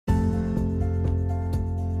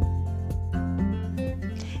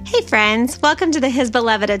Hey friends, welcome to the His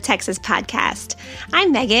Beloved of Texas podcast.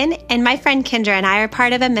 I'm Megan, and my friend Kendra and I are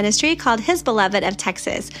part of a ministry called His Beloved of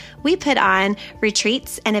Texas. We put on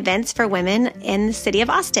retreats and events for women in the city of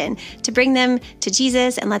Austin to bring them to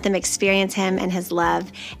Jesus and let them experience Him and His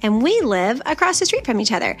love. And we live across the street from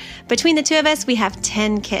each other. Between the two of us, we have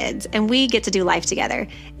 10 kids, and we get to do life together.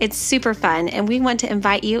 It's super fun, and we want to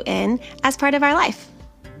invite you in as part of our life.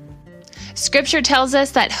 Scripture tells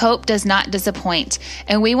us that hope does not disappoint,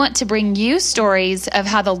 and we want to bring you stories of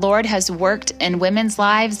how the Lord has worked in women's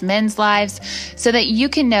lives, men's lives, so that you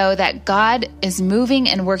can know that God is moving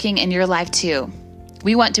and working in your life too.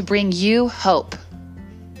 We want to bring you hope.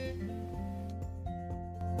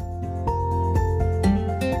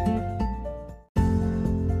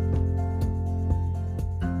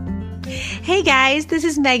 Hey guys, this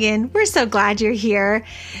is Megan. We're so glad you're here.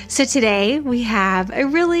 So today we have a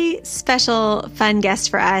really special, fun guest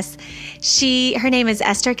for us. Her name is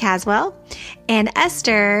Esther Caswell, and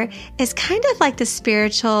Esther is kind of like the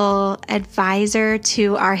spiritual advisor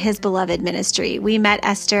to our His Beloved ministry. We met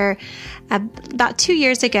Esther about 2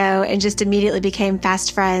 years ago and just immediately became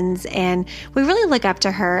fast friends, and we really look up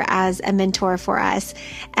to her as a mentor for us.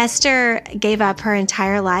 Esther gave up her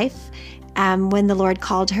entire life when the Lord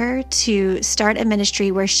called her to start a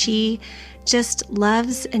ministry where she just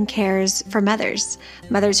loves and cares for mothers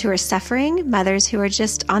who are suffering, mothers who are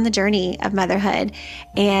just on the journey of motherhood.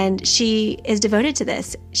 And she is devoted to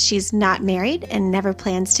this. She's not married and never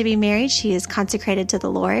plans to be married. She is consecrated to the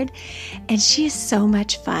Lord, and she is so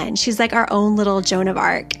much fun. She's like our own little Joan of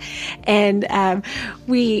Arc. And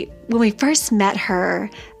when we first met her,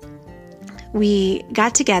 we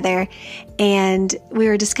got together and we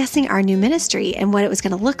were discussing our new ministry and what it was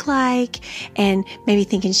going to look like, and maybe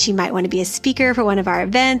thinking she might want to be a speaker for one of our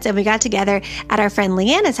events. And we got together at our friend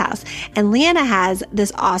Leanna's house, and Leanna has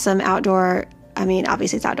this awesome outdoor,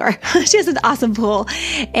 obviously it's outdoor. She has an awesome pool,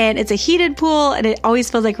 and it's a heated pool, and it always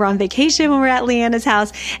feels like we're on vacation when we're at Leanna's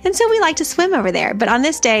house. And so we like to swim over there. But on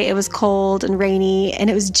this day, it was cold and rainy, and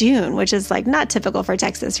it was June, which is like not typical for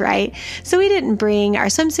Texas, right? So we didn't bring our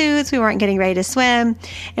swimsuits. We weren't getting ready to swim.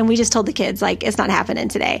 And we just told the kids, like, it's not happening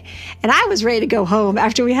today. And I was ready to go home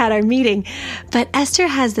after we had our meeting. But Esther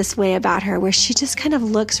has this way about her where she just kind of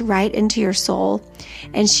looks right into your soul,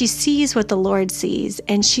 and she sees what the Lord sees,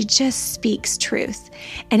 and she just speaks truth.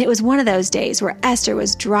 And it was one of those days where Esther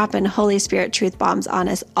was dropping Holy Spirit truth bombs on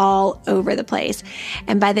us all over the place.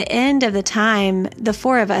 And by the end of the time, the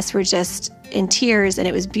four of us were just in tears, and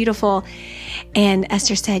it was beautiful. And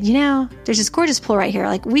Esther said, there's this gorgeous pool right here.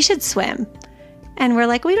 Like, we should swim. And we're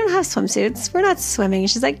like, we don't have swimsuits. We're not swimming. And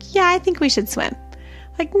she's like, yeah, I think we should swim.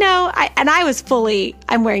 Like, no, I was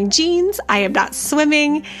I'm wearing jeans. I am not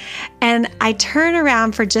swimming. And I turn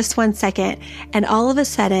around for just 1 second, and all of a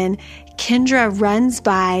sudden, Kendra runs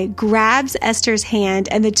by, grabs Esther's hand,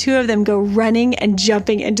 and the two of them go running and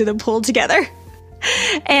jumping into the pool together.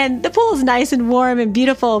 And the pool is nice and warm and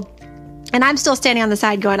beautiful. And I'm still standing on the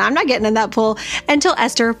side going, I'm not getting in that pool, until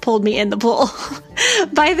Esther pulled me in the pool.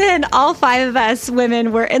 By then, all 5 of us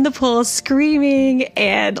women were in the pool screaming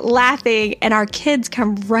and laughing, and our kids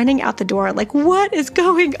come running out the door like, what is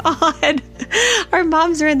going on? Our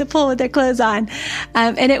moms are in the pool with their clothes on.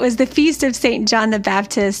 And it was the feast of St. John the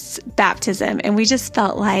Baptist's baptism. And we just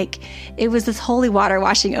felt like it was this holy water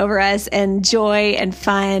washing over us, and joy and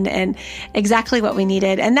fun, and exactly what we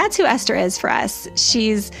needed. And that's who Esther is for us.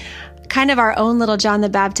 She's kind of our own little John the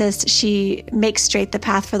Baptist. She makes straight the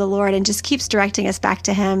path for the Lord and just keeps directing us back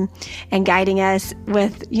to Him and guiding us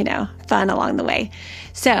with, fun along the way.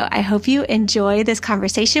 So I hope you enjoy this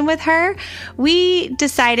conversation with her. We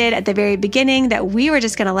decided at the very beginning that we were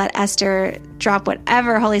just going to let Esther drop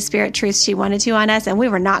whatever Holy Spirit truths she wanted to on us, and we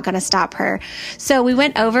were not going to stop her. So we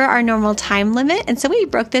went over our normal time limit, and so we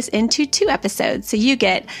broke this into 2 episodes. So you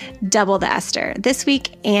get double the Esther this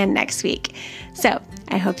week and next week. So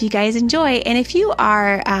I hope you guys enjoy. And if you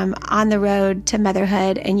are on the road to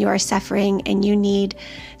motherhood and you are suffering and you need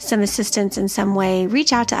some assistance in some way,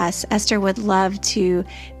 reach out to us. Esther would love to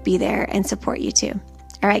be there and support you too.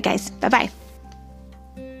 All right, guys. Bye-bye.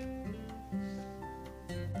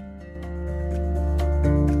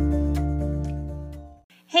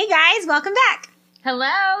 Hey, guys. Welcome back.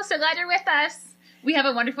 Hello. So glad you're with us. We have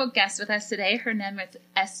a wonderful guest with us today. Her name is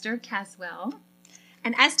Esther Caswell.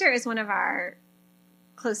 And Esther is one of our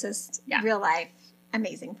closest, real life,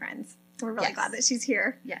 amazing friends. We're really glad that she's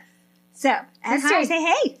here. Yes. So, Esther, say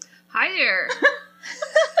hey. Hi there.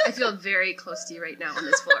 I feel very close to you right now on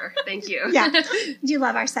this floor. Thank you. Yeah. Do you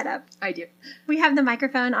love our setup? I do. We have the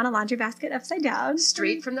microphone on a laundry basket upside down.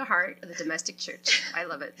 Straight from the heart of the domestic church. I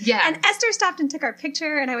love it. Yeah. And Esther stopped and took our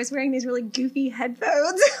picture, and I was wearing these really goofy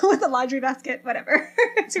headphones with a laundry basket, whatever.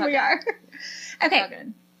 That's who we are. Okay. So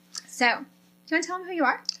good. So, do you want to tell them who you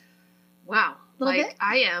are? Wow. Little Like, bit?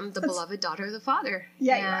 I am the beloved daughter of the Father.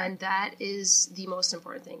 Yeah, you and that is the most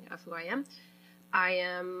important thing of who I am. I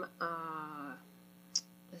am,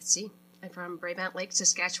 let's see, I'm from Brabant Lake,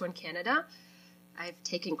 Saskatchewan, Canada. I've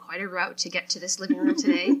taken quite a route to get to this living room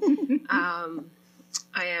today.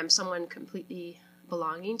 I am someone completely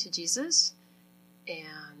belonging to Jesus,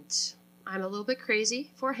 and I'm a little bit crazy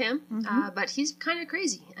for him, but he's kind of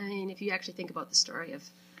crazy. I mean, if you actually think about the story of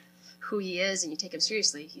who he is and you take him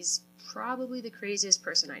seriously, he's probably the craziest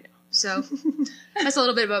person I know. So that's a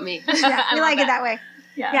little bit about me. Yeah, we like it that way.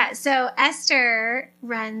 Yeah. Yeah, so Esther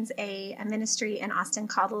runs a ministry in Austin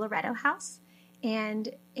called the Loretto House.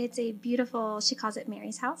 And it's a beautiful, she calls it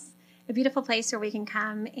Mary's House, a beautiful place where we can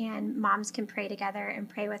come and moms can pray together and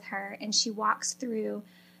pray with her. And she walks through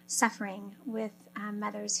suffering with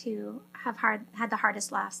mothers who have had the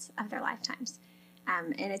hardest loss of their lifetimes.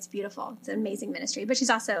 And it's beautiful. It's an amazing ministry. But she's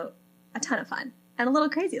also a ton of fun and a little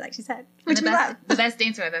crazy, like she said, which we love. The best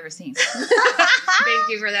dancer I've ever seen. Thank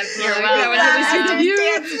you for that. You're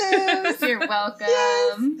welcome. You're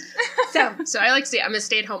welcome. So I like to say I'm a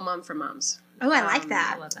stay-at-home mom for moms. Oh, I like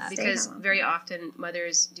that. I love that. Because very often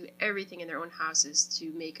mothers do everything in their own houses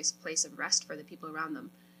to make a place of rest for the people around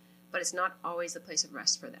them. But it's not always the place of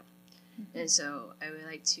rest for them. Mm-hmm. And so I would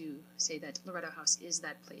like to say that Loretto House is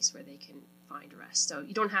that place where they can find rest. So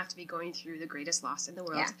you don't have to be going through the greatest loss in the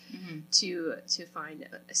world to find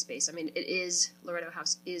a space. I mean, it is, Loretto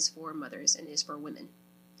House is for mothers and is for women.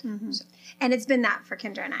 Mm-hmm. So. And it's been that for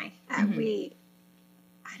Kendra and I. We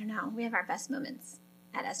have our best moments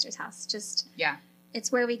at Esther's house.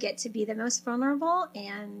 It's where we get to be the most vulnerable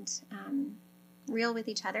and real with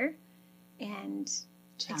each other and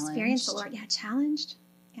experience the Lord. Yeah, challenged.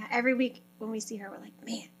 Yeah, every week when we see her, we're like,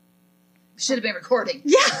 man. Should have been recording.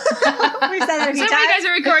 Yeah. We've said that a few times. Some of you guys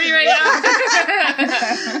are recording right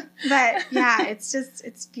now. But yeah,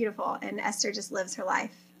 it's beautiful. And Esther just lives her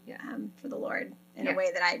life for the Lord in a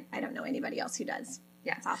way that I don't know anybody else who does.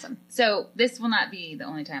 Yeah, it's awesome. So this will not be the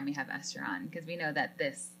only time we have Esther on because we know that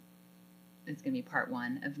this is going to be part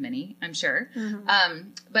one of many, I'm sure.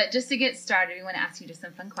 Mm-hmm. But just to get started, we want to ask you just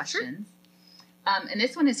some fun questions. Sure. And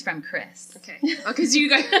this one is from Chris. Okay. Because you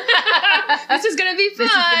guys, this is going to be fun.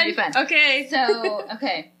 This is going to be fun. Okay. So,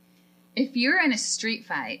 if you're in a street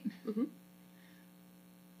fight,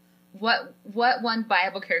 what one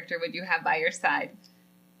Bible character would you have by your side?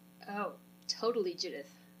 Oh, totally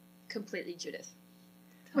Judith. Completely Judith.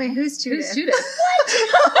 Wait, who's Judith? Who's Judith?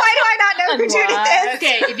 What? Why do I not know who Judith is?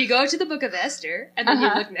 Okay, if you go to the book of Esther, and then you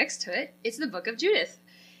look next to it, it's the book of Judith.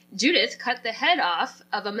 Judith cut the head off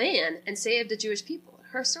of a man and saved the Jewish people.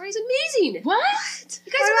 Her story is amazing. What?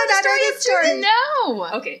 You guys know the story of Judith? No.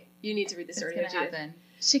 Okay, you need to read the story of Judith. Happen.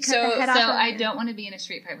 She cut the head off. So I don't want to be in a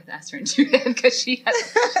street fight with Esther and Judith because she has.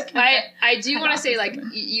 I do want to say, like,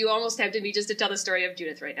 you almost tempted me just to tell the story of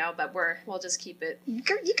Judith right now, but we'll just keep it. You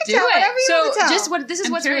can tell whatever you want to tell. This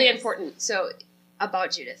is what's really important. So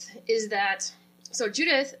about Judith is that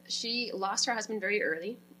Judith, she lost her husband very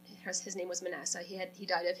early. His name was Manasseh. He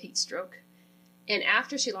died of heat stroke, and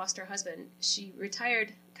after she lost her husband, she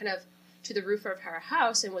retired kind of to the roof of her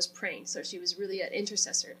house and was praying. So she was really an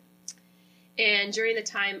intercessor. And during the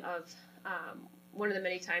time of one of the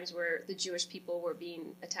many times where the Jewish people were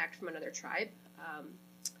being attacked from another tribe,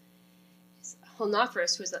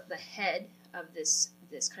 Holnafrus, who was the head of this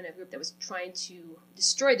kind of group that was trying to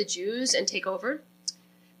destroy the Jews and take over.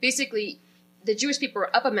 Basically, the Jewish people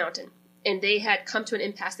were up a mountain, and they had come to an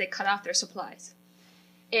impasse. They cut off their supplies.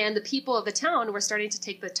 And the people of the town were starting to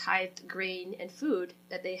take the tithed grain and food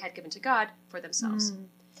that they had given to God for themselves.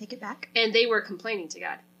 Take it back. And they were complaining to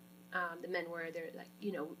God. The men were, they're like,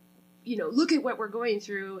 look at what we're going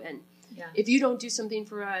through, and if you don't do something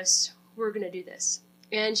for us, we're going to do this.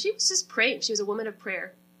 And she was just praying. She was a woman of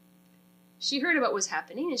prayer. She heard about what was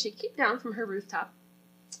happening, and she came down from her rooftop,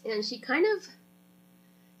 and she kind of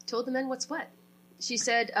told the men what's what. She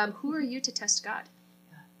said, who are you to test God?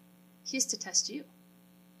 He's to test you.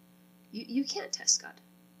 You can't test God.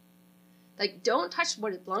 Like, don't touch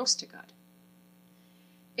what belongs to God.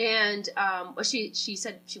 And she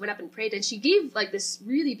said, she went up and prayed, and she gave like this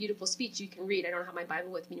really beautiful speech you can read. I don't have my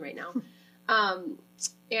Bible with me right now.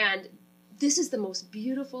 And this is the most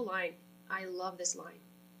beautiful line. I love this line.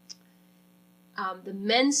 The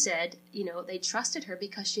men said, they trusted her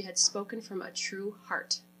because she had spoken from a true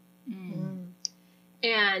heart.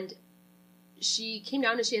 And she came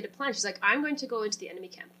down and she had a plan. She's like, I'm going to go into the enemy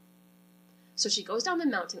camp. So she goes down the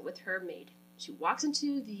mountain with her maid. She walks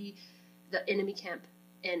into the enemy camp,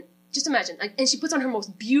 and just imagine, like, and she puts on her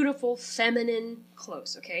most beautiful feminine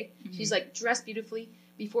clothes, okay? Mm-hmm. She's like dressed beautifully.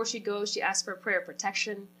 Before she goes, she asks for a prayer of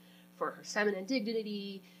protection for her feminine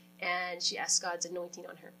dignity, and she asks God's anointing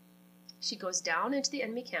on her. She goes down into the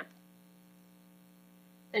enemy camp.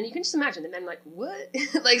 And you can just imagine the men like, what?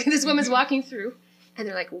 Like, this woman's walking through, and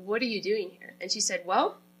they're like, what are you doing here? And she said,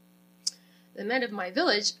 well, the men of my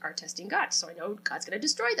village are testing God, so I know God's going to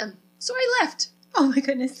destroy them. So I left. Oh my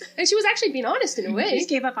goodness. And she was actually being honest in a way. She just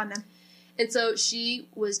gave up on them. And so she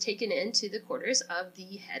was taken into the quarters of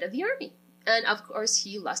the head of the army. And of course,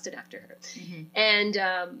 he lusted after her. Mm-hmm.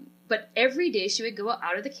 And, but every day she would go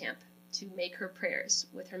out of the camp to make her prayers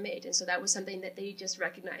with her maid. And so that was something that they just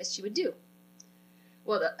recognized she would do.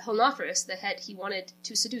 Well, the Holnophorus, the head, he wanted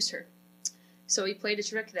to seduce her. So he played a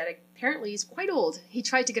trick that apparently is quite old. He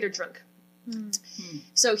tried to get her drunk. Mm-hmm.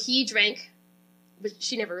 So he drank, but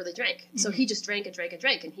she never really drank. Mm-hmm. So he just drank and drank and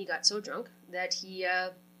drank, and he got so drunk that he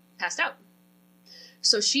passed out.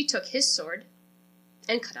 So she took his sword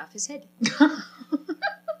and cut off his head.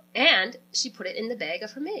 And she put it in the bag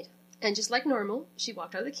of her maid. And just like normal, she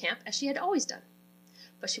walked out of the camp as she had always done.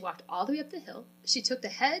 But she walked all the way up the hill. She took the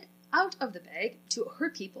head out of the bag to her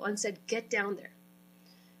people and said, get down there.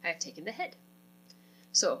 I have taken the head.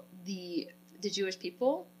 So the Jewish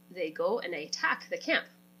people, they go and they attack the camp.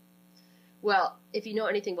 Well, if you know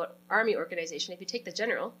anything about army organization, if you take the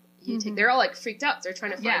general, they're all like freaked out. They're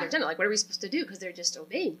trying to find their general. Like, what are we supposed to do? Because they're just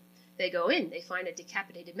obeying. They go in, they find a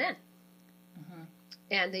decapitated man,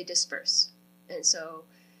 and they disperse. And so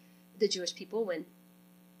the Jewish people win.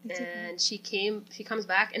 And she comes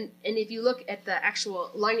back, and if you look at the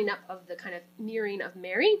actual lining up of the kind of mirroring of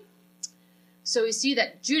Mary, so we see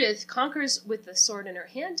that Judith conquers with the sword in her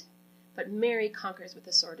hand, but Mary conquers with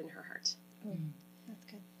the sword in her heart. That's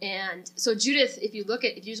good. And so Judith, if you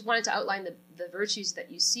just wanted to outline the virtues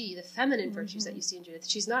that you see, the feminine virtues that you see in Judith,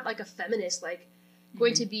 she's not like a feminist, like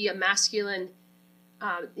going to be a masculine,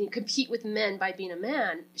 compete with men by being a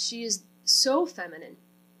man. She is so feminine.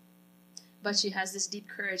 But she has this deep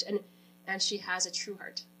courage, and she has a true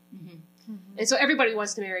heart. Mm-hmm. Mm-hmm. And so everybody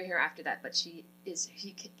wants to marry her after that, but he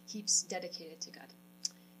keeps dedicated to God.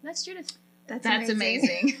 And that's Judith. That's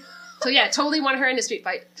amazing. So yeah, totally want her in a street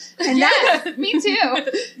fight. And yes, me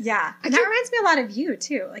too. Yeah. And that reminds me a lot of you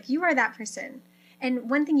too. Like, you are that person. And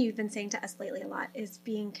one thing you've been saying to us lately a lot is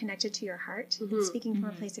being connected to your heart and speaking from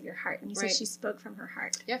a place of your heart. And you said she spoke from her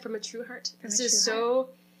heart. Yeah, from a true heart. This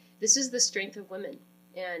is the strength of women.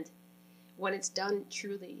 And when it's done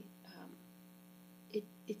truly,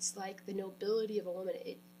 it's like the nobility of a woman.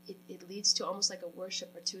 It leads to almost like a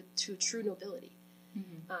worship or to true nobility.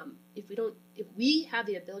 Mm-hmm. If we have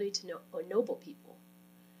the ability to ennoble people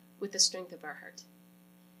with the strength of our heart,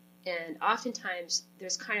 and oftentimes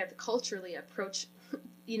there's kind of the culturally approach,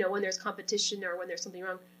 when there's competition or when there's something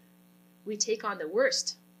wrong, we take on the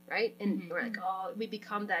worst, right? And we're like, we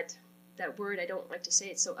become that word I don't like to say.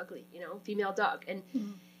 It's so ugly, female dog, and.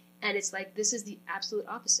 Mm-hmm. And it's like, this is the absolute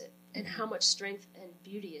opposite. And how much strength and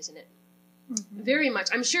beauty is in it. Mm-hmm. Very much.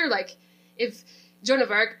 I'm sure, like, if Joan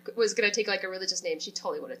of Arc was going to take, like, a religious name, she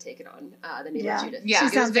totally would have taken on the name of Judith. Yeah. She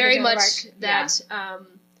sounds very much that. Yeah.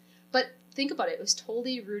 But think about it. It was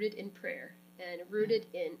totally rooted in prayer. And rooted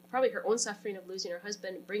in probably her own suffering of losing her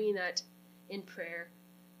husband, bringing that in prayer.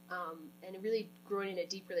 And really growing in a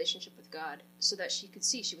deep relationship with God so that she could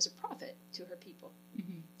see she was a prophet to her people.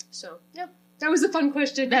 Mm-hmm. So, yeah. That was a fun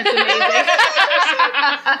question. That's amazing.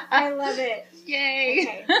 I love it. Yay.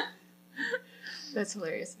 Okay. That's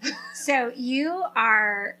hilarious. So you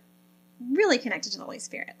are really connected to the Holy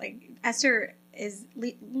Spirit. Like, Esther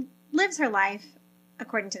lives her life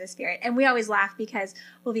according to the Spirit. And we always laugh because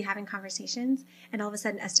we'll be having conversations and all of a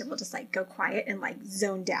sudden Esther will just like go quiet and like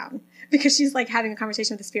zone down because she's like having a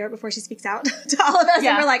conversation with the Spirit before she speaks out to all of us.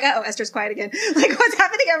 Yeah. And we're like, oh, Esther's quiet again. Like, what's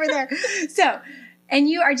happening over there? And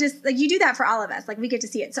you are just, like, you do that for all of us. Like, we get to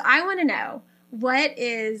see it. So I want to know, what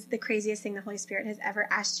is the craziest thing the Holy Spirit has ever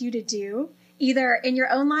asked you to do, either in your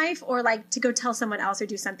own life or, like, to go tell someone else or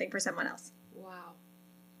do something for someone else? Wow.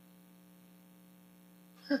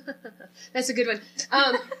 That's a good one.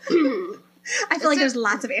 I feel like there's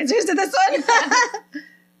lots of answers to this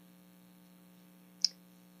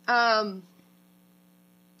one.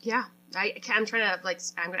 Yeah. I'm trying to, like,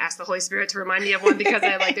 I'm going to ask the Holy Spirit to remind me of one because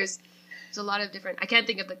there's a lot of different, I can't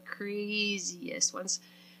think of the craziest ones.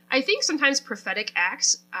 I think sometimes prophetic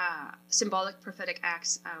acts, symbolic prophetic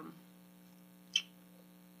acts,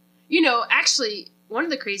 actually one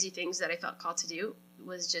of the crazy things that I felt called to do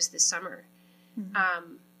was just this summer.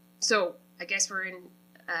 So I guess we're in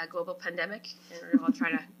a global pandemic, and we're all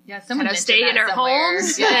trying to kind of stay in our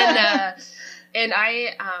homes. And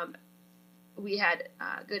we had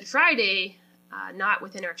Good Friday, not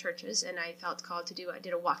within our churches, and I felt called to I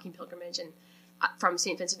did a walking pilgrimage and from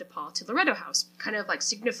St. Vincent de Paul to Loretto House, kind of like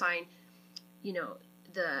signifying,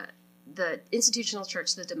 the institutional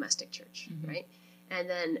church, the domestic church, right? And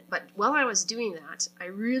then, but while I was doing that, I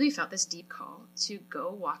really felt this deep call to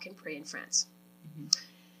go walk and pray in France.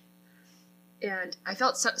 And I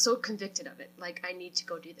felt so convicted of it. Like, I need to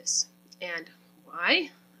go do this. And why?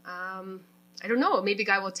 I don't know. Maybe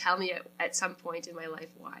God will tell me at some point in my life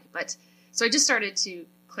why. But so I just started to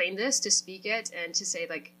claim this, to speak it, and to say,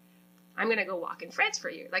 like, I'm going to go walk in France for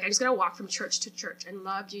a year. Like, I'm just going to walk from church to church and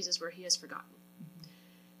love Jesus where he has forgotten.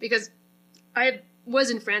 Because I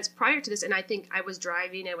was in France prior to this, and I think I was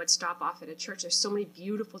driving, I would stop off at a church. There's so many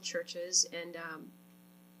beautiful churches, and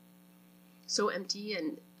so empty,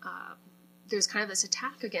 and there's kind of this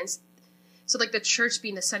attack against, so like the church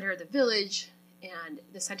being the center of the village and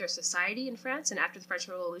the center of society in France. And after the French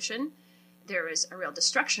Revolution, there was a real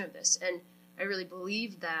destruction of this. And I really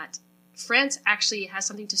believe that France actually has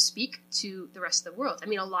something to speak to the rest of the world. I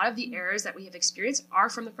mean, a lot of the errors that we have experienced are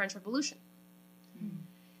from the French Revolution.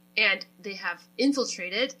 And they have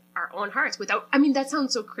infiltrated our own hearts without, I mean, that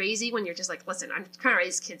sounds so crazy when you're just like, listen, I'm trying to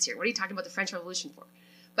raise kids here. What are you talking about the French Revolution for?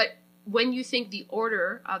 But when you think the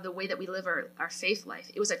order of the way that we live our faith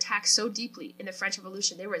life, it was attacked so deeply in the French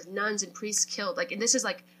Revolution. There was nuns and priests killed. Like, and this is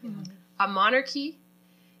like a monarchy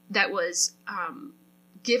that was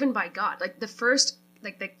given by God. Like the first,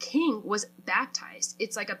 like the king was baptized.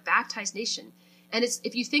 It's like a baptized nation. And it's,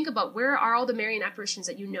 if you think about where are all the Marian apparitions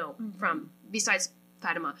that you know from, besides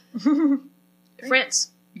Fatima, France.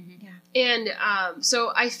 And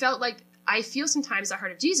so I felt like, I feel sometimes the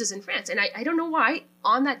heart of Jesus in France. And I don't know why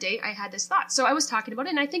on that day I had this thought. So I was talking about it,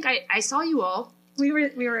 and I think I saw you all. We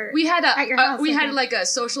had at your house, we had like a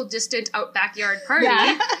social distant out backyard party,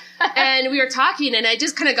 and we were talking, and I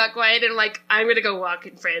just kind of got quiet and like, I'm going to go walk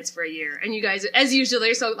in France for a year. And you guys, as usual,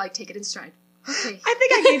 are so like, take it in stride. Okay. I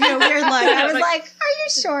think I gave you a weird look. I was like, are you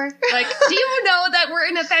sure? Like, do you know that we're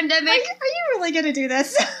in a pandemic? Are you really going to do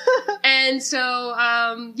this? And so,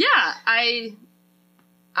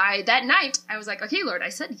 I that night, I was like, okay, Lord, I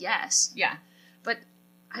said yes. Yeah. But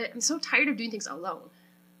I'm so tired of doing things alone.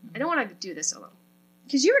 I don't want to do this alone.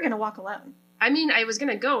 Because you were going to walk alone. I mean, I was going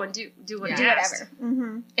to go and do what I asked.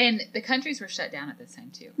 Whatever. And the countries were shut down at this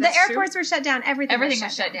time, too. The airports were shut down. Everything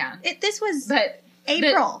was shut down. This was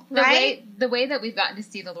April, right? The way that we've gotten to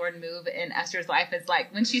see the Lord move in Esther's life is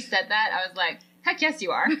like, when she said that, I was like, heck yes,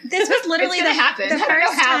 you are. This was literally it's gonna happen. The I don't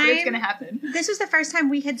know how, but it's going to happen. This was the first time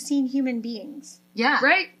we had seen human beings. Yeah.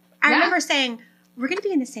 Right? I remember saying, we're going to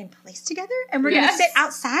be in the same place together, and we're going to sit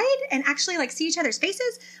outside and actually like see each other's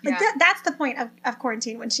faces. Like that's the point of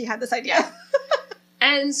quarantine when she had this idea.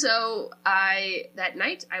 And so that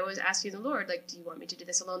night I was asking the Lord, like, do you want me to do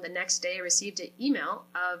this alone? The next day I received an email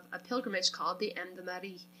of a pilgrimage called the M de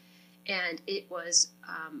Marie. And it was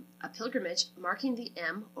a pilgrimage marking the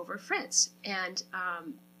M over France. And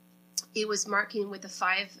it was marking with the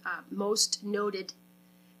 5 most noted,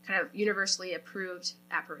 kind of universally approved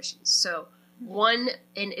apparitions. So one,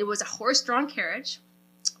 and it was a horse-drawn carriage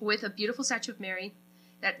with a beautiful statue of Mary.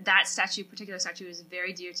 That particular statue is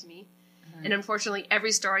very dear to me. And unfortunately,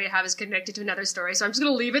 every story I have is connected to another story, so I'm just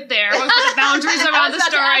going to leave it there. We'll put the boundaries around the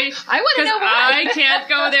story. I want to know why. I can't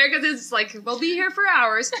go there because it's like, we'll be here for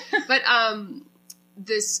hours. But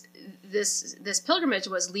this pilgrimage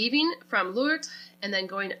was leaving from Lourdes and then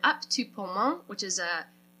going up to Pomont, which is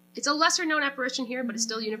it's a lesser known apparition here, but it's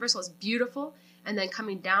still universal. It's beautiful. And then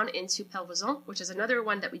coming down into Pelvoisin, which is another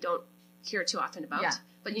one that we don't hear too often about. Yeah.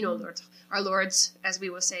 But you know, Lourdes, our lords, as we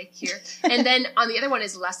will say here. And then on the other one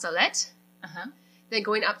is La Salette. Then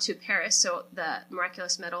going up to Paris, so the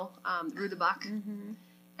Miraculous Medal, Rue de Bac, and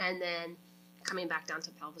then coming back down to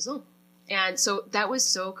Pelvoisin. And so that was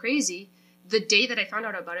so crazy. The day that I found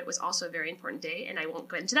out about it was also a very important day, and I won't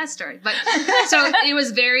go into that story. But so it was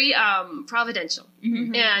very providential.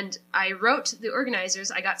 And I wrote the organizers.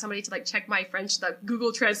 I got somebody to like check my French, the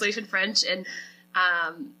Google Translation French,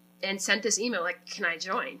 and sent this email like, "Can I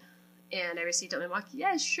join?" And I received it, and I'm like,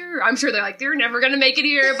 yeah, sure. I'm sure they're like, they're never going to make it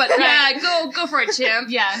here, but yeah, go for it, champ.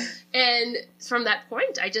 Yeah. And from that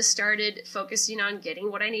point, I just started focusing on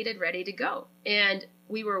getting what I needed ready to go. And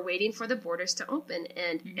we were waiting for the borders to open.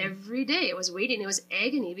 And every day I was waiting. It was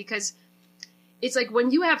agony because it's like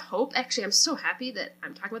when you have hope. Actually, I'm so happy that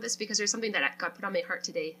I'm talking about this because there's something that God put on my heart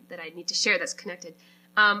today that I need to share that's connected.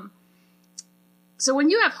 So when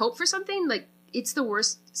you have hope for something, like it's the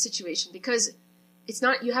worst situation because it's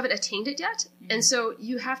not, you haven't attained it yet. And so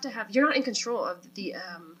you have to have, you're not in control of the,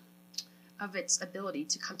 of its ability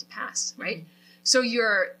to come to pass, right? So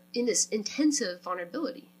you're in this intensive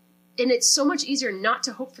vulnerability. And it's so much easier not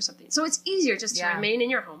to hope for something. So it's easier just to remain in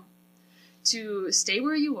your home, to stay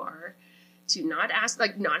where you are, to not ask,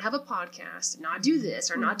 like not have a podcast, not do this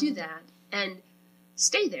or not do that, and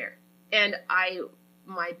stay there. And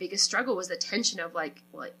my biggest struggle was the tension of like,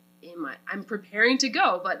 well, I'm preparing to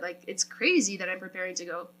go, but like, it's crazy that I'm preparing to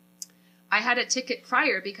go. I had a ticket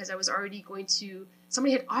prior because I was already going to,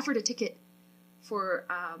 somebody had offered a ticket for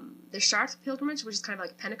the Chartres pilgrimage, which is kind of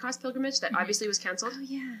like a Pentecost pilgrimage that obviously was canceled. Oh,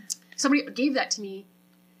 yeah. Somebody gave that to me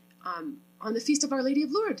on the Feast of Our Lady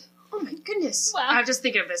of Lourdes. Oh my goodness. Wow. I'm just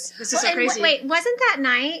thinking of this. This is so crazy. Wait, wasn't that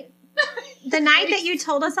night, the night that you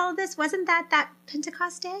told us all of this, wasn't that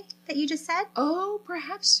Pentecost day that you just said? Oh,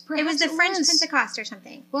 perhaps it was the French Pentecost or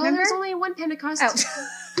something. Well, remember? there's only one Pentecost. Oh.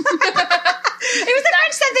 It was the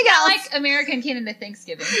French something else. Like American Canada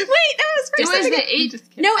Thanksgiving. Wait, no, it was French It was something the else.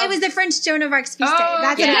 8th. No, it was the French Joan of Arc's feast day.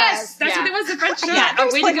 That's what it was. That's what it was, the French show. Yeah, Oh,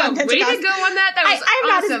 way to there's go. one Way to Pentecost. go on that. That was I'm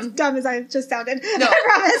not awesome. as dumb as I just sounded. No. I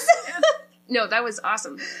promise. No, that was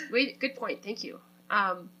awesome. Good point. Thank you.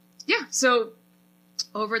 Yeah, so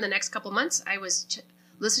over the next couple months, I was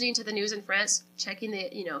listening to the news in France, checking.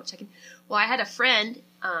 Well, I had a friend,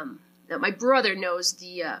 that my brother knows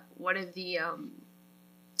one of the,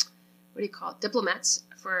 what do you call it, diplomats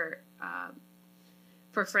for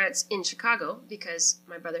France in Chicago, because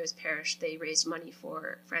my brother's parish, they raised money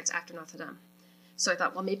for France after Notre Dame. So I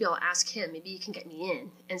thought, well, maybe I'll ask him. Maybe he can get me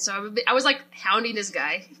in. And so I was like hounding this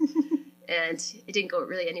guy, and it didn't go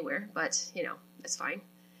really anywhere, but that's fine.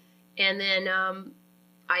 And then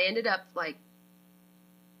I ended up like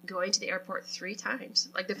going to the airport 3 times.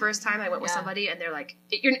 Like the first time I went with somebody, and they're like,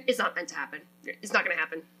 "It's not meant to happen. It's not going to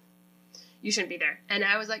happen. You shouldn't be there." And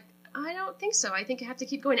I was like, I don't think so. I think I have to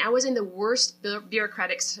keep going. I was in the worst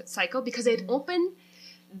bureaucratic cycle because they'd opened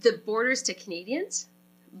the borders to Canadians,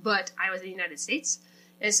 but I was in the United States.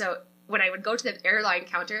 And so when I would go to the airline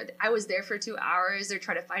counter, I was there for 2 hours. They're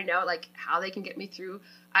trying to find out like how they can get me through.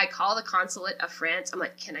 I call the consulate of France. I'm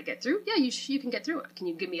like, can I get through? Yeah, you can get through. Can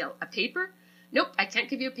you give me a paper? Nope, I can't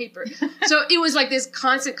give you a paper. So it was like this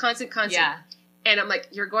constant. Yeah. And I'm like,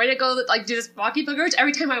 you're going to go like do this walking pilgrimage?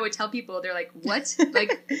 Every time I would tell people, they're like, what?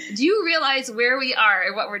 Like, do you realize where we are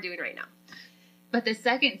and what we're doing right now? But the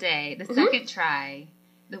second day, the second try,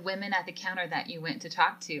 the women at the counter that you went to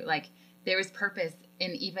talk to, like there was purpose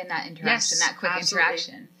in even that interaction, that quick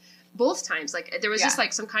interaction. Both times, like there was just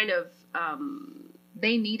like some kind of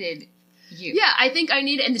they needed you. Yeah, I think I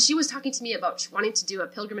needed, and she was talking to me about wanting to do a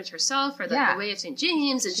pilgrimage herself for the Way of St.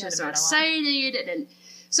 James, and she was so excited, and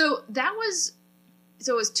so that was.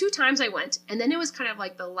 So it was 2 times I went, and then it was kind of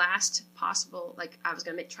like the last possible, like I was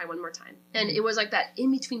going to try one more time. And it was like that in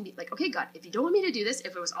between, like, okay, God, if you don't want me to do this,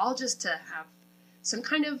 if it was all just to have some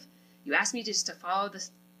kind of, you asked me just to follow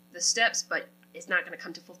the steps, but it's not going to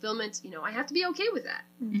come to fulfillment, I have to be okay with that.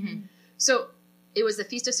 Mm-hmm. So it was the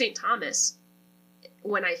Feast of St. Thomas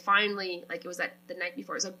when I finally, like it was the night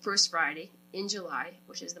before, it was the first Friday in July,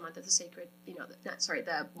 which is the month of the sacred,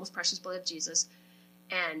 the most precious blood of Jesus.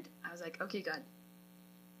 And I was like, okay, God,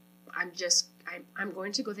 I'm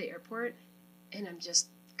going to go to the airport, and I'm just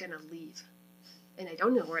going to leave. And I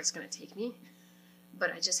don't know where it's going to take me,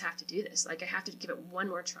 but I just have to do this. Like, I have to give it one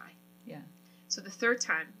more try. Yeah. So the 3rd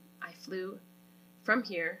time, I flew from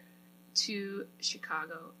here to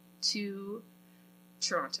Chicago to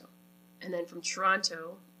Toronto, and then from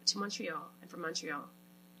Toronto to Montreal, and from Montreal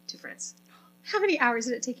to France. How many hours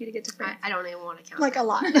did it take you to get to France? I don't even want to count. Like a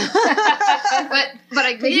lot. but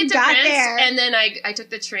I made it to France, there. and then I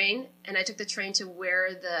took the train, and I took the train to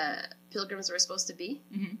where the pilgrims were supposed to be.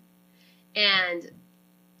 Mm-hmm.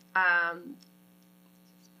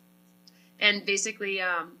 And basically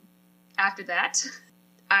after that,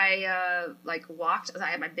 I walked. I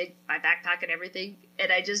had my backpack and everything,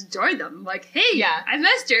 and I just joined them. Like, hey, I'm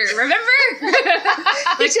Esther. Remember?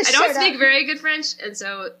 I don't speak very good French, and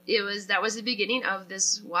so that was the beginning of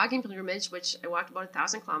this walking pilgrimage, which I walked about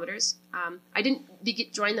 1,000 kilometers. I didn't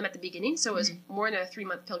join them at the beginning, so it was more than a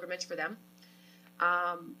 3-month pilgrimage for them,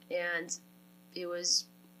 and it was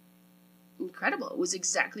incredible. It was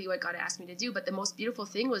exactly what God asked me to do. But the most beautiful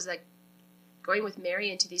thing was like going with Mary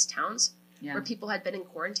into these towns. Where people had been in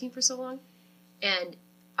quarantine for so long. And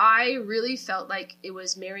I really felt like it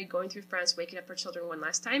was Mary going through France, waking up her children one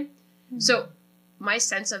last time. Mm-hmm. So my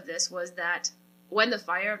sense of this was that when the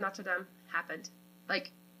fire of Notre Dame happened, like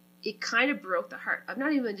it kind of broke the heart of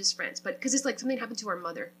not even just France, but because it's like something happened to our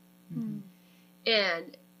mother. Mm-hmm.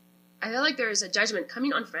 And I feel like there is a judgment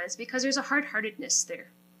coming on France because there's a hard-heartedness there.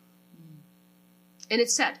 Mm-hmm. And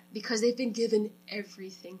it's sad because they've been given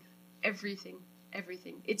everything.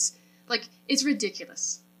 It's like, it's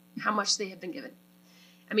ridiculous how much they have been given.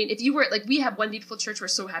 I mean, if you were, like, we have One Beautiful Church, we're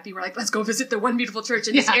so happy, we're like, let's go visit the One Beautiful Church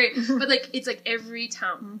in this area. But, like, it's like every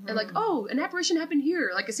town. And, like, oh, an apparition happened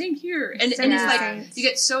here, like, the same here. And it's like, you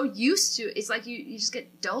get so used to, it's like you just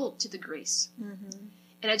get dulled to the grace.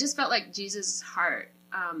 And I just felt like Jesus' heart,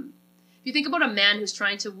 if you think about a man who's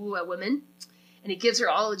trying to woo a woman, and he gives her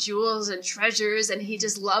all the jewels and treasures, and he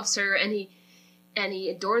just loves her, and he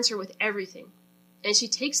adorns her with everything. And she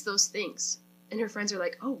takes those things. And her friends are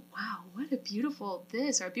like, oh, wow, what a beautiful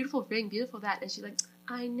this, or a beautiful ring, beautiful that. And she's like,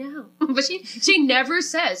 I know. But she never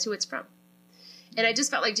says who it's from. And I just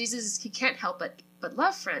felt like Jesus, he can't help but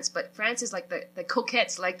love France. But France is like the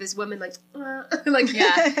coquette, like this woman, like,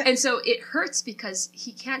 And so it hurts because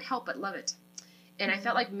he can't help but love it. And I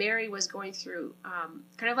felt like Mary was going through,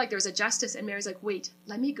 kind of like there was a justice. And Mary's like, wait,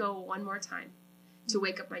 let me go one more time to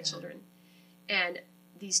wake up my children. And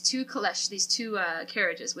these two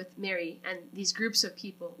carriages with Mary and these groups of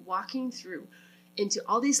people walking through into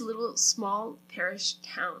all these little small parish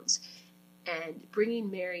towns and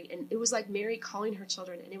bringing Mary. And it was like Mary calling her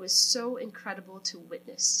children. And it was so incredible to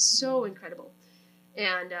witness. So incredible.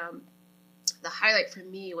 And the highlight for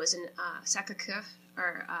me was in Sacré-Cœur,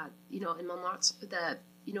 or, in Montmartre,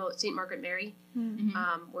 St. Margaret Mary,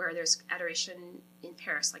 where there's adoration in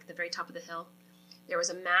Paris, like the very top of the hill. There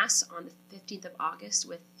was a mass on the 15th of August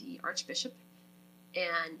with the Archbishop,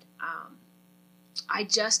 and I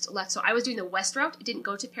just left. So I was doing the west route. It didn't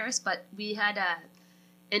go to Paris, but we had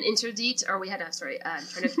an interdit, or we had I'm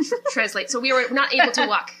trying to translate. So we were not able to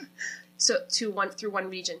walk through one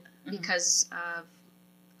region because of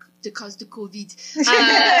the COVID.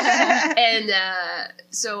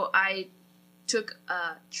 So I took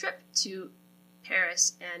a trip to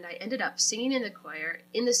Paris, and I ended up singing in the choir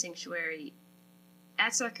in the sanctuary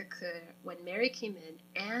at Sacré-Cœur when Mary came in,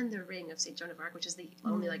 and the ring of St. Joan of Arc, which is the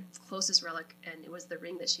only closest relic, and it was the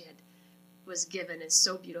ring that she was given. It's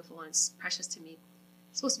so beautiful and it's precious to me.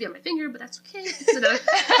 It's supposed to be on my finger, but that's okay.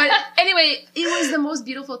 But anyway, it was the most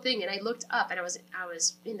beautiful thing. And I looked up, and I was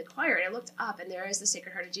in the choir, and I looked up, and there is the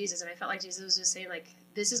Sacred Heart of Jesus, and I felt like Jesus was just saying, like,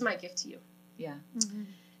 this is my gift to you. Yeah.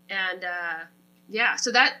 And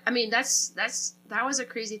so that was a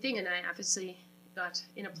crazy thing, and I obviously got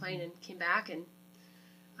in a plane and came back, and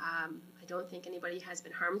I don't think anybody has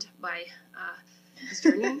been harmed by this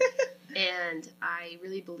journey. And I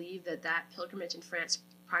really believe that pilgrimage in France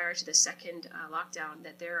prior to the second lockdown,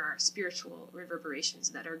 that there are spiritual reverberations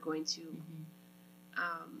that are going to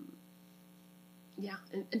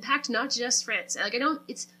impact not just France. Like,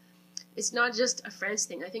 it's not just a France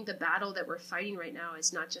thing. I think the battle that we're fighting right now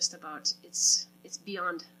is not just about, it's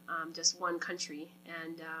beyond just one country.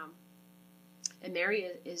 And Mary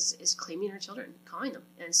is claiming her children, calling them.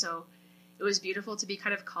 And so it was beautiful to be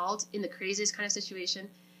kind of called in the craziest kind of situation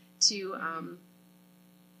to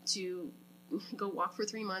go walk for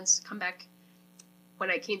 3 months, come back. When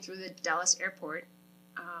I came through the Dallas airport,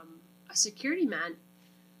 a security man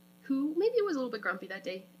who maybe was a little bit grumpy that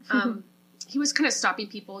day, he was kind of stopping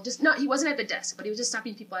people. He wasn't at the desk, but he was just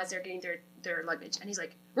stopping people as they're getting their luggage. And he's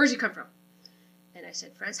like, "Where'd you come from?" And I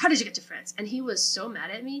said, "France." "How did you get to France?" And he was so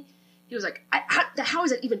mad at me. He was like, how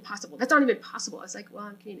is that even possible? That's not even possible. I was like, well,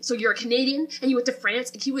 I'm Canadian. So you're a Canadian and you went to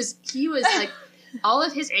France? Like, he was like, all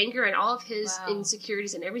of his anger and all of his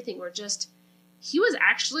insecurities and everything were just, he was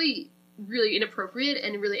actually really inappropriate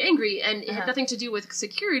and really angry. And it had nothing to do with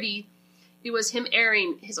security. It was him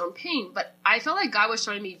airing his own pain. But I felt like God was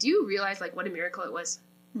showing me, do you realize, like, what a miracle it was?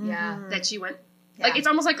 Yeah. That she went. Yeah. Like, it's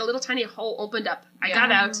almost like a little tiny hole opened up. I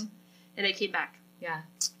got out and I came back. Yeah.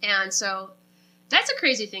 And so that's a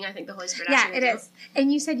crazy thing, I think, the Holy Spirit asked you to do. Yeah, it is.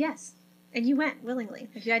 And you said yes. And you went willingly.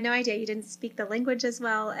 Like, you had no idea. You didn't speak the language as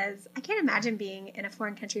well as... I can't imagine being in a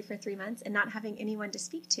foreign country for 3 months and not having anyone to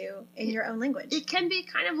speak to in your own language. It can be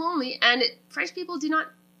kind of lonely. And French people do not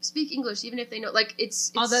speak English, even if they know. Like,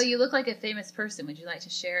 it's... Although you look like a famous person. Would you like to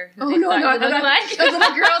share who you look like? The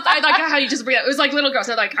little girls, I like how you just bring up. It was like little girls.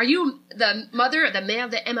 They're like, are you the mother or the male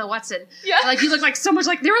of the Emma Watson? Yeah. Like, you look like so much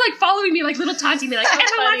like... They were like following me, like little taunting me, like, Emma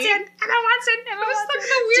Watson. It was like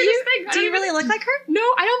the weirdest thing. Do you really look like her? No,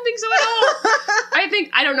 I don't think so at all.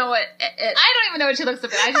 I don't know what... I don't even know what she looks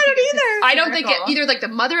like. I don't either. I don't think either like the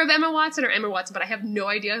mother of Emma Watson or Emma Watson, but I have no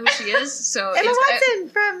idea who she is. So Emma Watson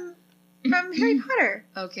from Harry Potter.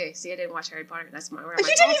 Okay, see, I didn't watch Harry Potter. That's my... You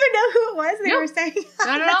didn't even know who it was? They were saying...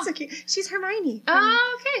 Not at all. So cute. She's Hermione.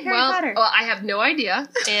 Oh, okay. Harry Potter. Well, I have no idea.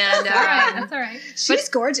 And that's all right. She's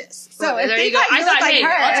gorgeous. So there you go. I thought, hey,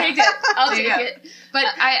 I'll take it. But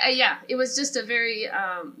it was just a very...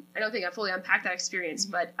 I don't think I fully unpacked that experience,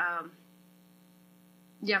 but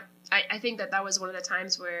Yeah. I think that was one of the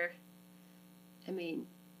times where, I mean,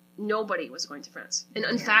 nobody was going to France. And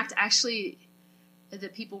in fact, actually, the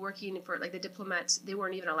people working for, like, the diplomats, they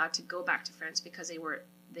weren't even allowed to go back to France because they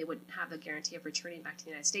wouldn't have the guarantee of returning back to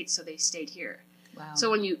the United States, so they stayed here. Wow. So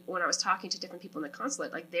when I was talking to different people in the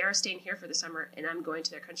consulate, like, they are staying here for the summer, and I'm going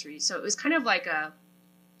to their country. So it was kind of like I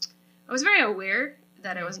was very aware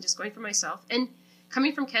that I wasn't just going for myself. And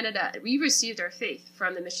coming from Canada, we received our faith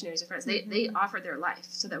from the missionaries of France. They offered their life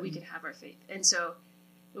so that we could have our faith. And so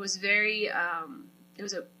it was very,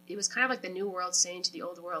 it was kind of like the new world saying to the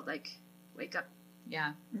old world, like, wake up.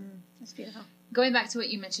 Yeah. That's beautiful. Going back to what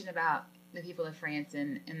you mentioned about the people of France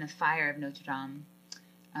and the fire of Notre Dame,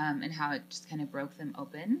 and how it just kind of broke them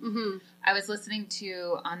open. Mm-hmm. I was listening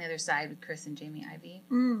to On the Other Side with Chris and Jamie Ivey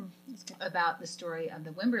about the story of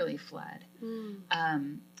the Wimberley flood.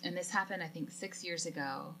 And this happened, I think, 6 years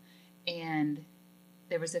ago. And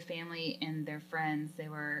there was a family and their friends. They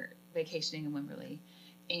were vacationing in Wimberley.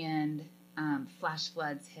 And flash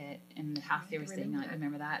floods hit. And the house they were staying on,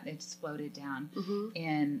 remember that? It exploded down. Mm-hmm.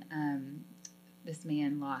 And this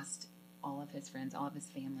man lost all of his friends, all of his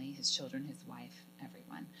family, his children, his wife,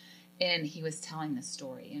 everyone. And he was telling the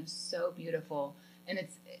story. And it was so beautiful. And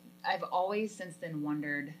I've always since then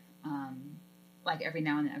wondered, like every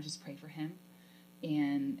now and then I would just pray for him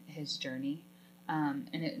and his journey.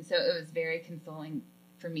 So it was very consoling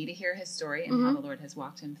for me to hear his story and how the Lord has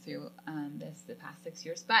walked him through the past 6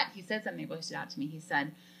 years. But he said something that really stood out to me. He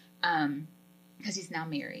said, because he's now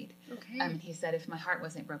married. Okay. He said, if my heart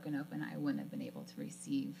wasn't broken open, I wouldn't have been able to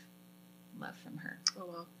receive love from her. Oh,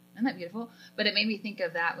 wow. Isn't that beautiful? But it made me think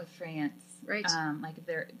of that with France. Right. Like if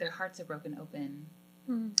their hearts are broken open.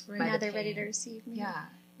 Right. Now they're ready to receive me. Yeah.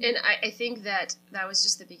 And I think that was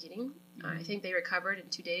just the beginning. I think they recovered in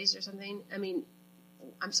 2 days or something. I mean,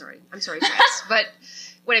 I'm sorry, France. But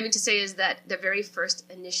what I mean to say is that the very first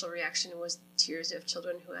initial reaction was tears of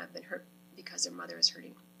children who have been hurt because their mother is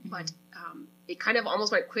hurting. But it kind of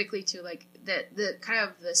almost went quickly to like the kind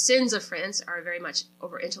of the sins of France are very much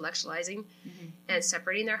over intellectualizing and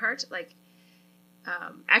separating their heart. Like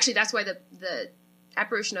actually, that's why the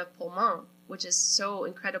apparition of Pullman, which is so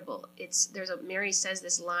incredible. Mary says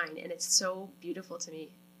this line, and it's so beautiful to me.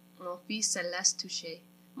 Mon fils se laisse toucher.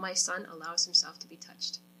 My son allows himself to be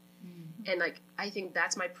touched. And like, I think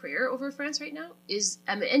that's my prayer over France right now is,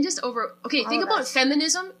 and just over, okay, think about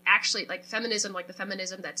feminism, actually, like feminism, like the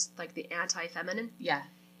feminism that's like the anti-feminine. Yeah.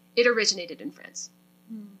 It originated in France.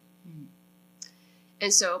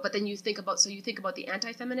 And so, but then you think about the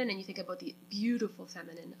anti-feminine and you think about the beautiful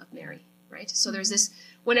feminine of Mary, right? So there's this,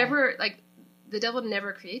 whenever, like, the devil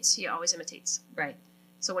never creates, he always imitates. Right.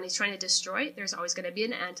 So when he's trying to destroy, there's always going to be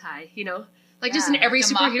an anti, like just in every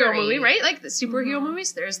superhero mockery. movie, right? Like the superhero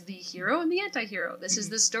movies, there's the hero and the anti-hero. This is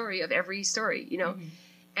the story of every story,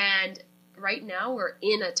 And right now we're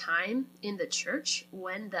in a time in the church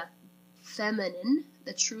when the feminine,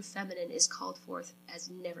 the true feminine is called forth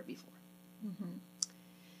as never before.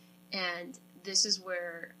 And this is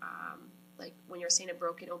where, like when you're saying a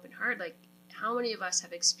broken open heart, like how many of us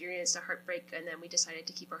have experienced a heartbreak and then we decided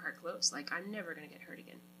to keep our heart closed? Like I'm never going to get hurt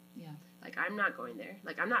again. Yeah. Like, I'm not going there.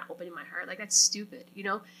 Like, I'm not opening my heart. Like, that's stupid,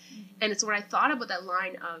 And it's when I thought about that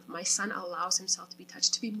line of, my son allows himself to be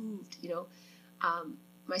touched, to be moved,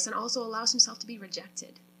 My son also allows himself to be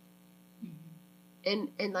rejected.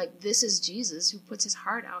 And like, this is Jesus who puts his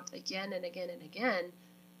heart out again and again and again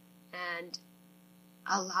and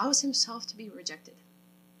allows himself to be rejected.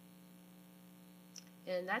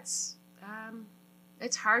 And that's...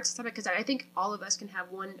 it's hard to stomach because I think all of us can have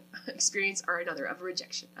one experience or another of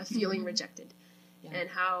rejection, of feeling rejected, and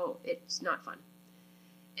how it's not fun.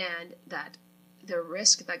 And that the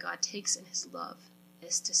risk that God takes in his love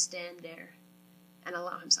is to stand there and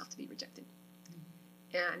allow himself to be rejected.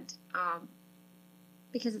 And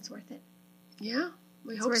because it's worth it. Yeah,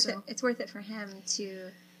 we It's hope worth so. it. It's worth it for him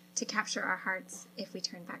to capture our hearts if we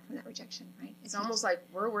turn back from that rejection, right? It's almost like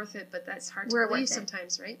we're worth it, but that's hard to We're believe worth it.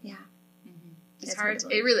 sometimes, right? Yeah. It's hard.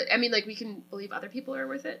 It really, I mean, like, we can believe other people are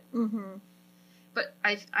worth it. But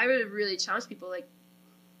I would really challenge people, like,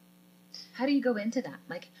 how do you go into that?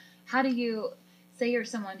 Like, how do you, say you're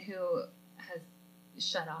someone who has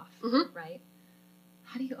shut off, right?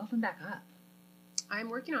 How do you open back up? I'm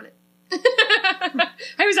working on it.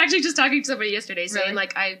 I was actually just talking to somebody yesterday saying,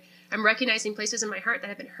 like, I'm recognizing places in my heart that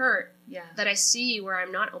have been hurt, that I see where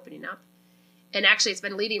I'm not opening up. And actually, it's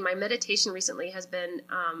been leading. My meditation recently has been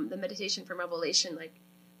the meditation from Revelation. Like,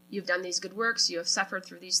 you've done these good works, you have suffered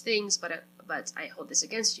through these things, but I hold this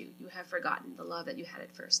against you. You have forgotten the love that you had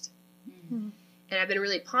at first. And I've been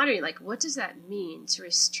really pondering, like, what does that mean to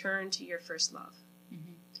return to your first love?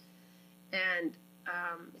 And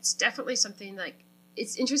it's definitely something like,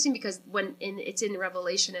 it's interesting because it's in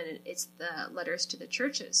Revelation and it's the letters to the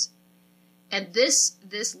churches. And this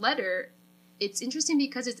letter, it's interesting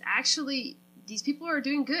because it's actually, these people are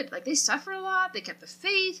doing good. Like, they suffered a lot. They kept the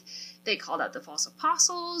faith. They called out the false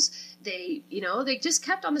apostles. They just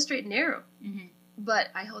kept on the straight and narrow. Mm-hmm. But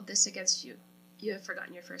I hold this against you. You have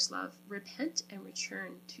forgotten your first love. Repent and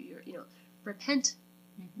return to your, repent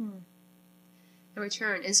and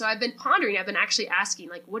return. And so I've been pondering. I've been actually asking,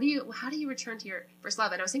 like, how do you return to your first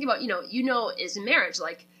love? And I was thinking about, is in marriage,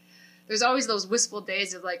 like, there's always those wistful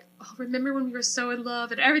days of like, oh, remember when we were so in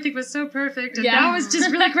love and everything was so perfect and now it's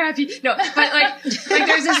just really crappy. No, but like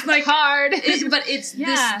there's this like hard, but it's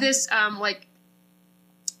this like,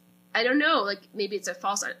 I don't know, like maybe it's a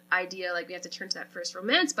false idea. Like we have to turn to that first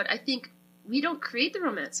romance, but I think we don't create the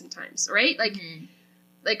romance sometimes, right?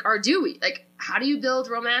 Like, or do we? Like, how do you build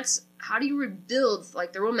romance? How do you rebuild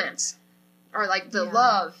like the romance or like the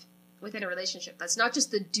love within a relationship? That's not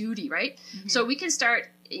just the duty, right? Mm-hmm. So we can start,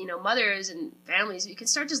 mothers and families, we can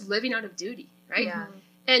start just living out of duty, right? Yeah.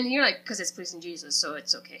 And you're like, because it's pleasing Jesus, so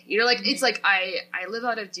it's okay. It's like, I live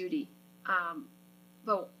out of duty.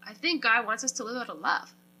 But I think God wants us to live out of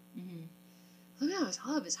love. Mm-hmm. Living out of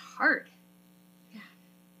love is hard. Yeah.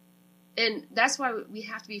 And that's why we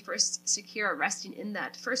have to be first secure, resting in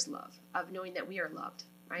that first love of knowing that we are loved,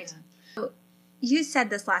 right? Yeah. You said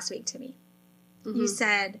this last week to me. Mm-hmm. You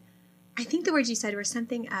said, I think the words you said were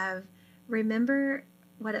something of, remember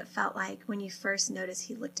what it felt like when you first noticed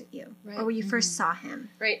he looked at you, right? Or when you first saw him.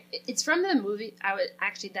 Right. It's from the movie.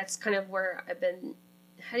 That's kind of where I've been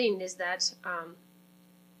heading, is that,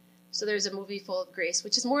 so there's a movie, Full of Grace,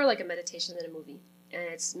 which is more like a meditation than a movie. And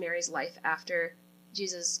it's Mary's life after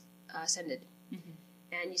Jesus ascended. Mm-hmm.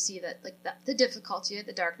 And you see that, like, the difficulty,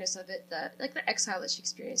 the darkness of it, the exile that she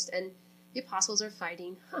experienced. And the apostles are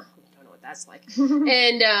fighting. I don't know what that's like.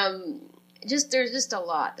 And there's just a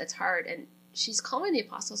lot that's hard. And she's calling the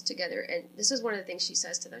apostles together, and this is one of the things she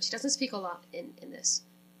says to them. She doesn't speak a lot in this.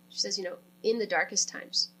 She says, in the darkest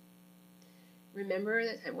times, remember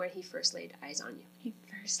the time when he first laid eyes on you. He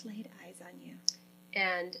first laid eyes on you.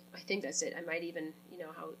 And I think that's it. I might even,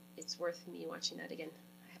 how it's worth me watching that again.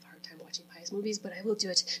 I have a hard time watching pious movies, but I will do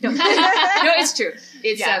it. No, no, it's true.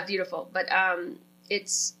 It's beautiful. But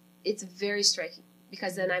it's very striking,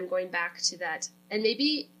 because then I'm going back to that. And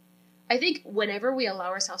maybe, I think whenever we allow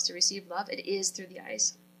ourselves to receive love, it is through the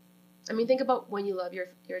eyes. I mean, think about when you love your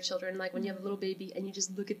children, like when you have a little baby and you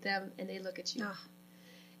just look at them and they look at you. Oh.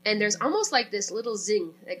 And there's almost like this little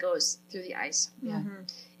zing that goes through the eyes. Yeah. Mm-hmm.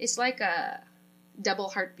 It's like a double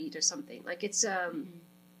heartbeat or something. Like it's, and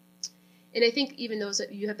I think even those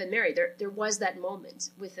that you have been married, there was that moment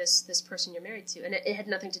with this person you're married to. And it had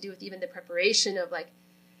nothing to do with even the preparation of like,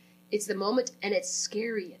 it's the moment, and it's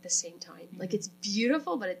scary at the same time. Mm-hmm. Like, it's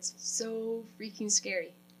beautiful, but it's so freaking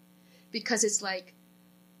scary. Because it's like,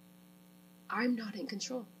 I'm not in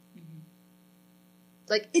control. Mm-hmm.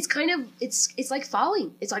 Like, it's kind of, it's like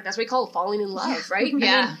falling. It's like, that's what we call falling in love, right?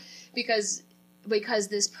 Yeah. I mean, because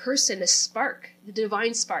this person, this spark, the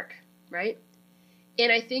divine spark, right?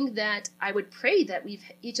 And I think that I would pray that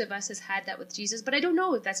each of us has had that with Jesus, but I don't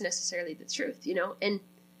know if that's necessarily the truth, And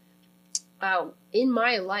in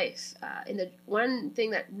my life, the one thing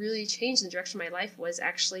that really changed the direction of my life was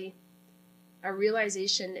actually a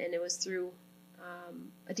realization, and it was through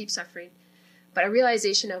a deep suffering, but a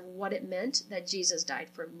realization of what it meant that Jesus died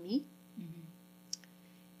for me. Mm-hmm.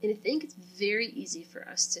 And I think it's very easy for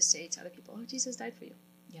us to say to other people, oh, Jesus died for you.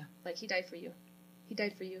 Yeah. Like, he died for you. He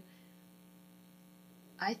died for you.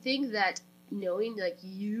 I think that knowing, like,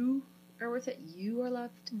 you are worth it, you are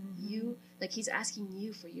loved, you, like, he's asking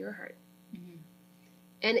you for your heart. Mm-hmm.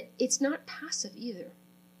 And it's not passive either.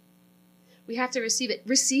 We have to receive it.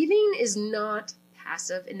 Receiving is not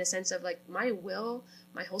passive in the sense of like my will,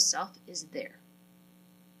 my whole self is there.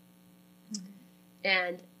 Mm-hmm.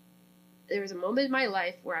 And there was a moment in my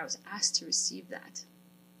life where I was asked to receive that.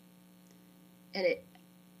 And it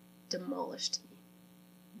demolished me.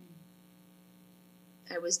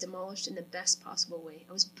 Mm-hmm. I was demolished in the best possible way.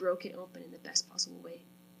 I was broken open in the best possible way.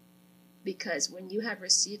 Because when you have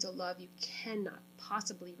received a love, you cannot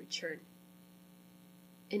possibly return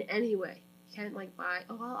in any way. You can't like buy,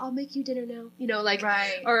 I'll make you dinner now,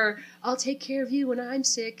 right. Or I'll take care of you when I'm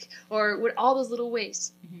sick, or with all those little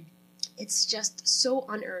ways. Mm-hmm. It's just so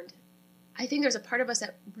unearned. I think there's a part of us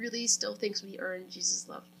that really still thinks we earn Jesus'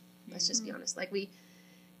 love. Let's just be honest. Like we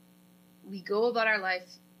go about our life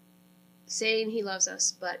saying he loves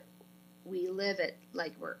us, but we live it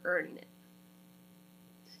like we're earning it.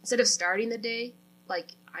 Instead of starting the day like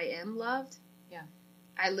I am loved,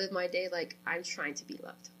 I live my day like I'm trying to be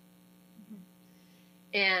loved. Mm-hmm.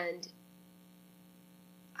 And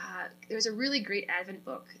there's a really great Advent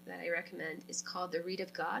book that I recommend. It's called The Reed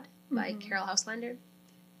of God by Carol Houselander.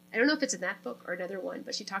 I don't know if it's in that book or another one,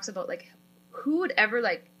 but she talks about like who would ever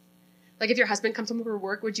like if your husband comes home from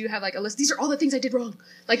work, would you have like a list? These are all the things I did wrong.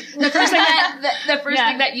 Like the first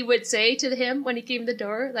thing that you would say to him when he came to the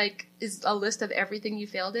door, like, is a list of everything you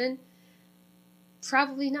failed in.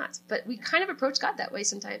 Probably not, but we kind of approach God that way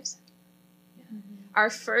sometimes. Yeah.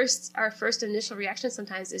 Our first initial reaction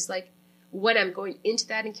sometimes is like, when I'm going into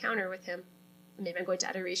that encounter with him, maybe I'm going to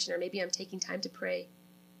adoration, or maybe I'm taking time to pray.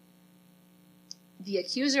 The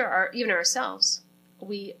accuser, or even ourselves,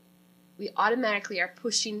 we automatically are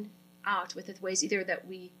pushing out with the ways either that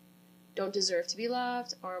we don't deserve to be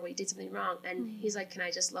loved or we did something wrong. And he's like, can I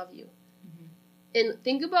just love you? And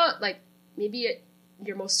think about like maybe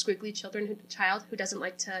your most squiggly child who doesn't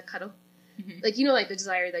like to cuddle. Like, you know, like the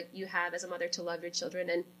desire that you have as a mother to love your children,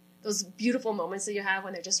 and those beautiful moments that you have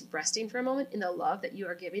when they're just resting for a moment in the love that you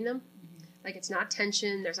are giving them. Like, it's not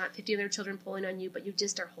tension. There's not 50 other children pulling on you, but you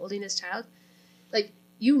just are holding this child. Like,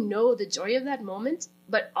 you know the joy of that moment,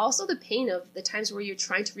 but also the pain of the times where you're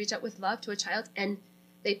trying to reach out with love to a child and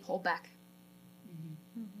they pull back.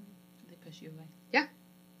 They push you away. Yeah.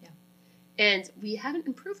 And we haven't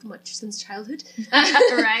improved much since childhood.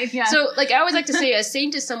 Right, yeah. So, like, I always like to say, a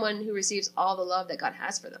saint is someone who receives all the love that God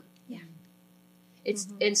has for them. Yeah.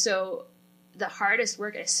 And so the hardest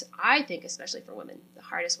work, is, I think, especially for women, the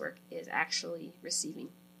hardest work is actually receiving.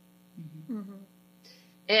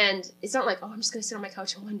 And it's not like, oh, I'm just going to sit on my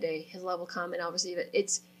couch and one day his love will come and I'll receive it.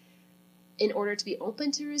 It's, in order to be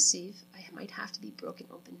open to receive, I might have to be broken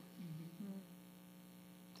open.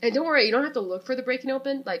 And don't worry, you don't have to look for the breaking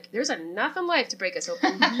open. Like, there's enough in life to break us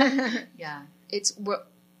open. Yeah. It's,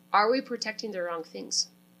 are we protecting the wrong things?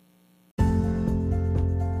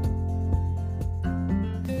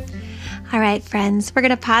 All right, friends, we're going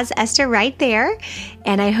to pause Esther right there,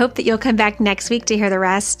 and I hope that you'll come back next week to hear the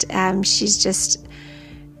rest. She's just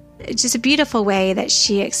a beautiful way that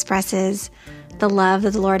she expresses the love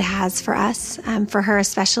that the Lord has for us, for her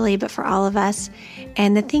especially, but for all of us.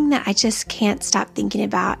 And the thing that I just can't stop thinking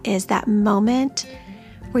about is that moment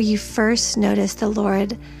where you first noticed the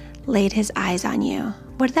Lord laid his eyes on you.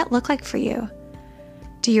 What did that look like for you?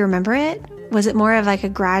 Do you remember it? Was it more of like a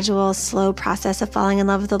gradual, slow process of falling in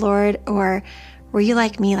love with the Lord? Or were you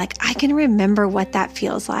like me, like, I can remember what that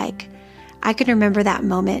feels like. I can remember that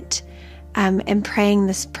moment and praying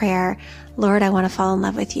this prayer, Lord, I want to fall in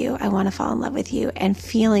love with you. I want to fall in love with you, and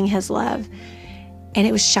feeling his love. And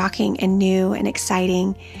it was shocking and new and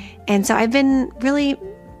exciting. And so I've been really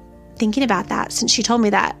thinking about that since she told me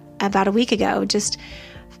that about a week ago, just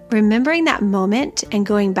remembering that moment and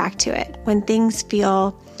going back to it when things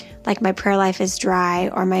feel like my prayer life is dry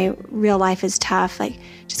or my real life is tough, like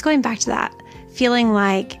just going back to that, feeling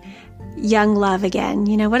like young love again.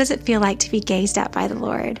 You know, what does it feel like to be gazed at by the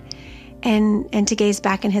Lord and to gaze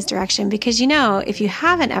back in his direction? Because, you know, if you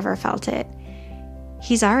haven't ever felt it,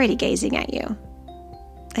 he's already gazing at you.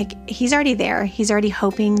 Like, he's already there. He's already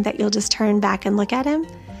hoping that you'll just turn back and look at him.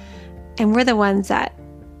 And we're the ones that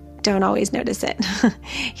don't always notice it.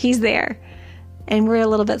 He's there. And we're a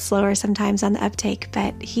little bit slower sometimes on the uptake,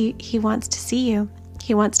 but he wants to see you.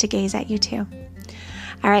 He wants to gaze at you too.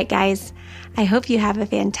 All right, guys, I hope you have a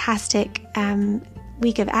fantastic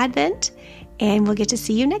week of Advent, and we'll get to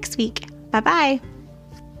see you next week. Bye-bye.